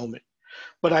at the moment,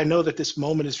 but I know that this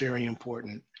moment is very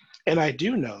important. And I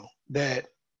do know that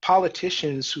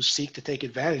politicians who seek to take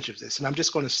advantage of this, and I'm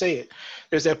just going to say it,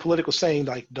 there's that political saying,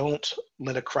 like, don't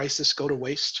let a crisis go to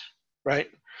waste, right?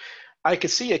 I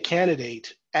could see a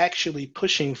candidate actually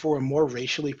pushing for a more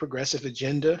racially progressive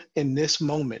agenda in this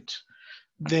moment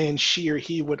than she or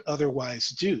he would otherwise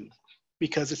do,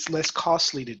 because it's less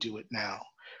costly to do it now,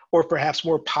 or perhaps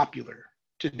more popular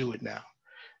to do it now.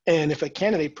 And if a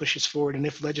candidate pushes forward and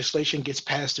if legislation gets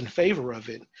passed in favor of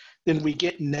it, then we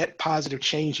get net positive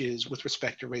changes with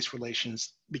respect to race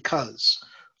relations because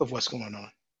of what's going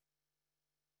on.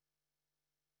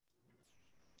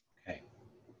 Okay,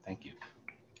 thank you.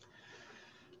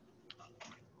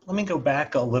 Let me go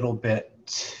back a little bit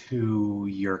to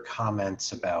your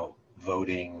comments about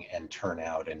voting and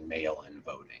turnout and mail-in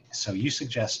voting. So you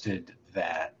suggested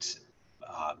that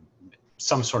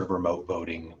some sort of remote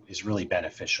voting is really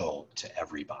beneficial to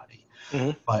everybody.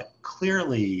 Mm-hmm. But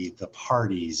clearly the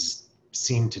parties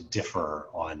seem to differ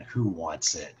on who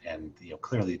wants it, and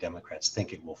clearly the Democrats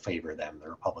think it will favor them, the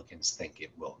Republicans think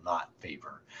it will not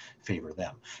favor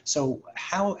them. So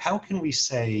how can we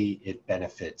say it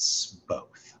benefits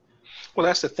both? Well,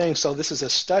 that's the thing. So this is a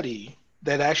study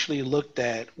that actually looked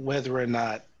at whether or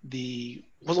not the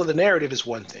narrative is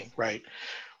one thing, right?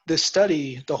 This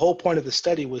study, the whole point of the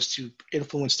study was to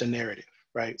influence the narrative,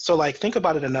 right? So like, think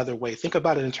about it another way. Think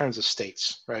about it in terms of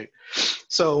states, right?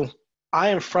 So I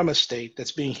am from a state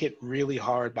that's being hit really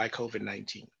hard by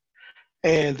COVID-19.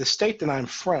 And the state that I'm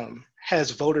from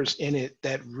has voters in it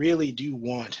that really do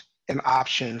want an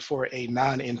option for a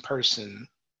non-in-person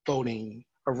voting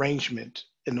arrangement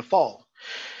in the fall.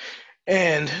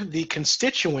 And the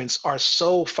constituents are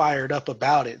so fired up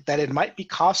about it that it might be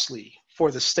costly for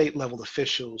the state level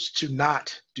officials to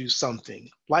not do something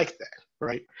like that,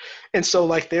 right? And so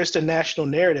like, there's the national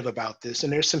narrative about this,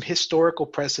 and there's some historical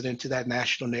precedent to that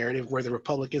national narrative where the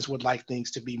Republicans would like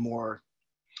things to be more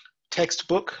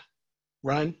textbook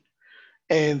run,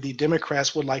 and the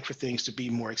Democrats would like for things to be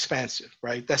more expansive,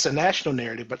 right? That's a national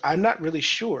narrative, but I'm not really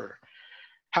sure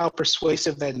how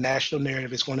persuasive that national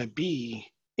narrative is going to be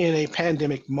in a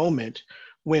pandemic moment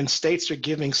when states are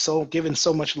given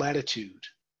so much latitude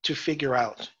to figure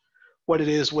out what it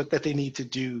is that they need to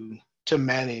do to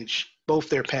manage both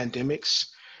their pandemics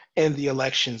and the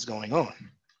elections going on.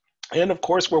 And of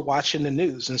course, we're watching the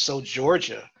news. And so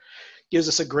Georgia gives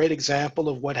us a great example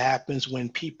of what happens when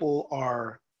people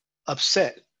are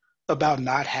upset about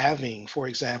not having, for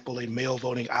example, a mail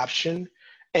voting option,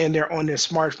 and they're on their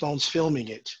smartphones filming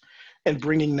it and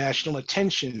bringing national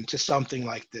attention to something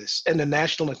like this. And the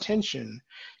national attention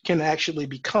can actually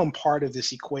become part of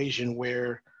this equation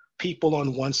where people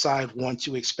on one side want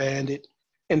to expand it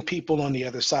and people on the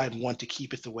other side want to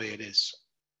keep it the way it is.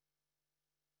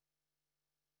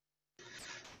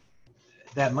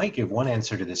 That might give one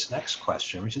answer to this next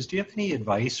question, which is, do you have any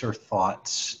advice or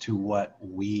thoughts to what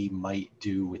we might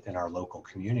do within our local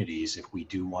communities if we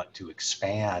do want to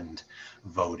expand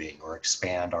voting or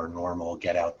expand our normal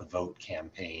get out the vote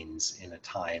campaigns in a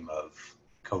time of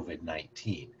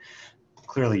COVID-19?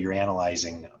 Clearly, you're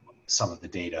analyzing some of the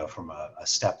data from a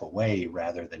step away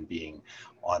rather than being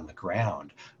on the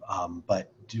ground.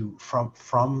 But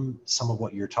from some of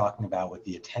what you're talking about with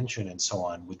the attention and so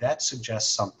on, would that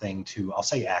suggest something to, I'll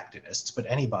say activists, but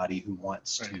anybody who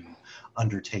wants to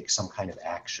undertake some kind of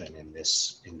action in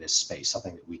this space,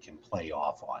 something that we can play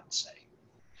off on, say?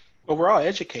 Well, we're all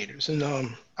educators, and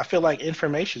I feel like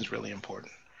information is really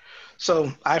important.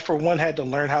 So I, for one, had to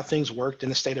learn how things worked in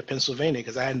the state of Pennsylvania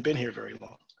because I hadn't been here very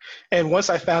long. And once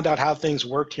I found out how things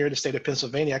worked here in the state of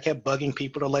Pennsylvania, I kept bugging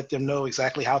people to let them know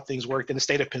exactly how things worked in the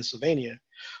state of Pennsylvania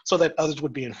so that others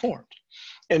would be informed.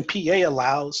 And PA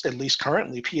allows, at least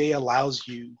currently, PA allows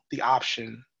you the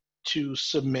option to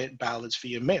submit ballots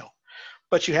via mail.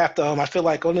 But you have to, I feel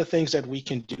like one of the things that we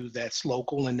can do that's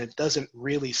local and that doesn't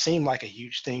really seem like a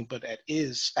huge thing, but that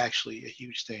is actually a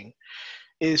huge thing,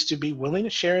 is to be willing to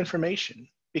share information,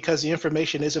 because the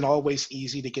information isn't always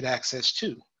easy to get access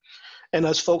to. And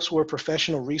us folks who are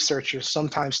professional researchers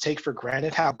sometimes take for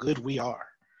granted how good we are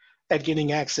at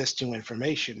getting access to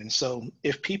information. And so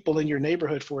if people in your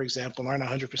neighborhood, for example, aren't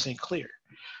 100% clear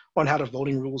on how the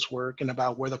voting rules work and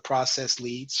about where the process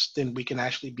leads, then we can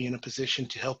actually be in a position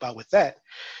to help out with that.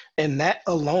 And that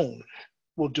alone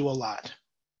will do a lot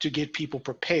to get people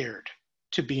prepared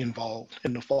to be involved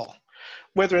in the fall.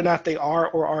 Whether or not they are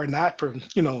or are not,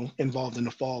 involved in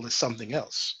the fall is something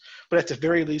else. But at the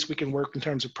very least, we can work in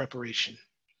terms of preparation.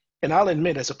 And I'll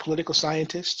admit, as a political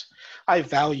scientist, I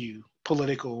value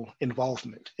political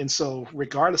involvement. And so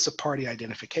regardless of party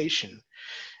identification,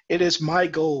 it is my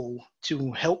goal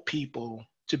to help people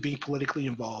to be politically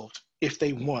involved if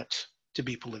they want to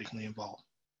be politically involved.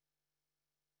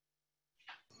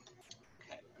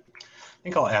 I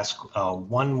think I'll ask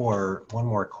one more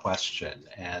question,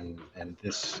 and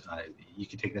this you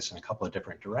can take this in a couple of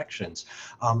different directions.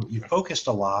 You focused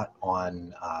a lot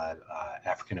on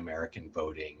African American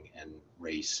voting and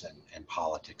race and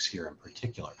politics here in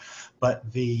particular, but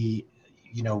we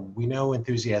know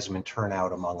enthusiasm and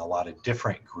turnout among a lot of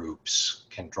different groups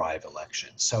can drive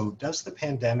elections. So does the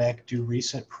pandemic, do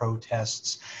recent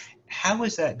protests, how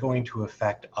is that going to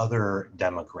affect other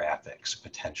demographics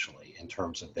potentially in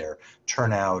terms of their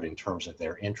turnout, in terms of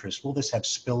their interest? Will this have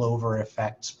spillover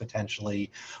effects potentially?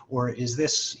 Or is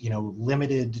this,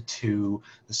 limited to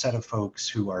the set of folks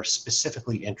who are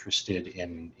specifically interested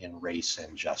in race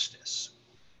and justice?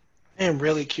 I am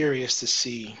really curious to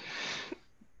see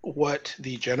what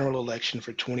the general election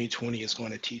for 2020 is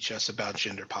going to teach us about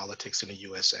gender politics in the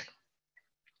USA.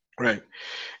 Right.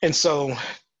 And so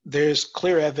there's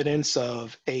clear evidence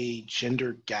of a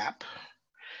gender gap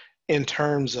in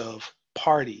terms of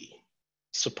party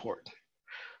support.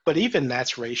 But even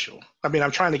that's racial. I mean, I'm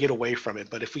trying to get away from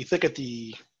it, but if we look at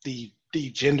the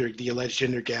alleged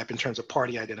gender gap in terms of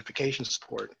party identification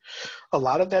support, a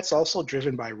lot of that's also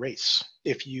driven by race.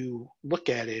 If you look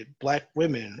at it, Black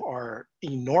women are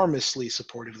enormously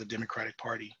supportive of the Democratic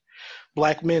Party.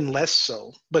 Black men less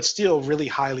so, but still really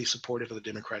highly supportive of the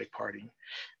Democratic Party.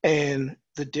 And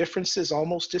the differences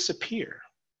almost disappear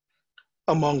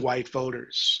among white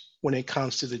voters when it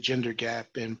comes to the gender gap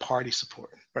in party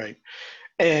support, right?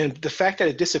 And the fact that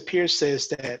it disappears says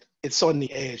that it's on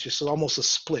the edge. It's almost a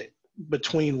split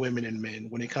between women and men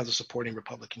when it comes to supporting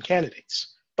Republican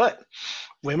candidates. But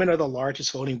women are the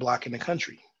largest voting bloc in the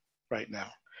country right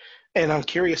now. And I'm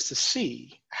curious to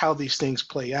see how these things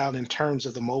play out in terms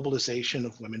of the mobilization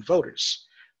of women voters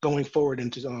going forward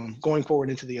into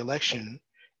the election,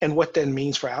 and what that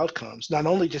means for outcomes, not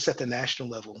only just at the national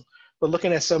level, but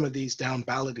looking at some of these down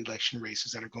ballot election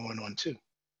races that are going on too.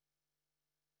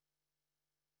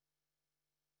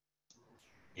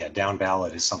 Yeah, down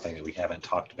ballot is something that we haven't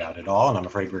talked about at all, and I'm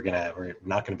afraid we're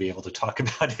not going to be able to talk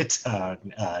about it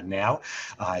now.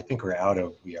 I think we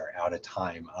are out of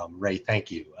time. Ray, thank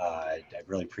you. I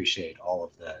really appreciate all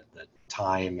of the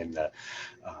time and the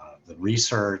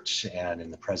research and in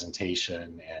the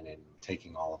presentation and in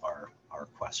taking all of our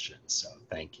questions. So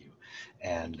thank you.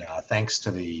 And thanks to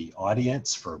the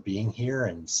audience for being here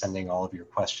and sending all of your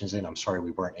questions in. I'm sorry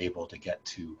we weren't able to get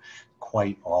to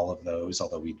quite all of those,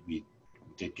 although we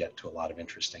did get to a lot of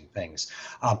interesting things.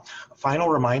 Final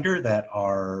reminder that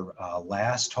our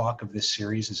last talk of this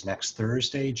series is next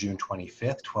Thursday, June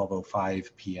 25th, 12:05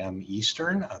 p.m.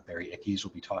 Eastern. Barry Ickes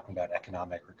will be talking about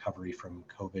economic recovery from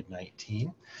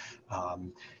COVID-19.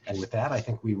 And with that, I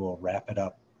think we will wrap it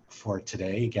up for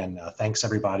today. Again, thanks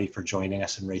everybody for joining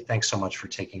us. And Ray, thanks so much for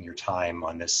taking your time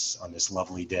on this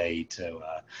lovely day to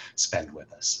spend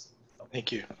with us.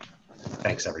 Thank you.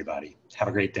 Thanks everybody. Have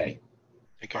a great day.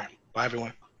 Take care. Bye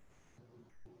everyone.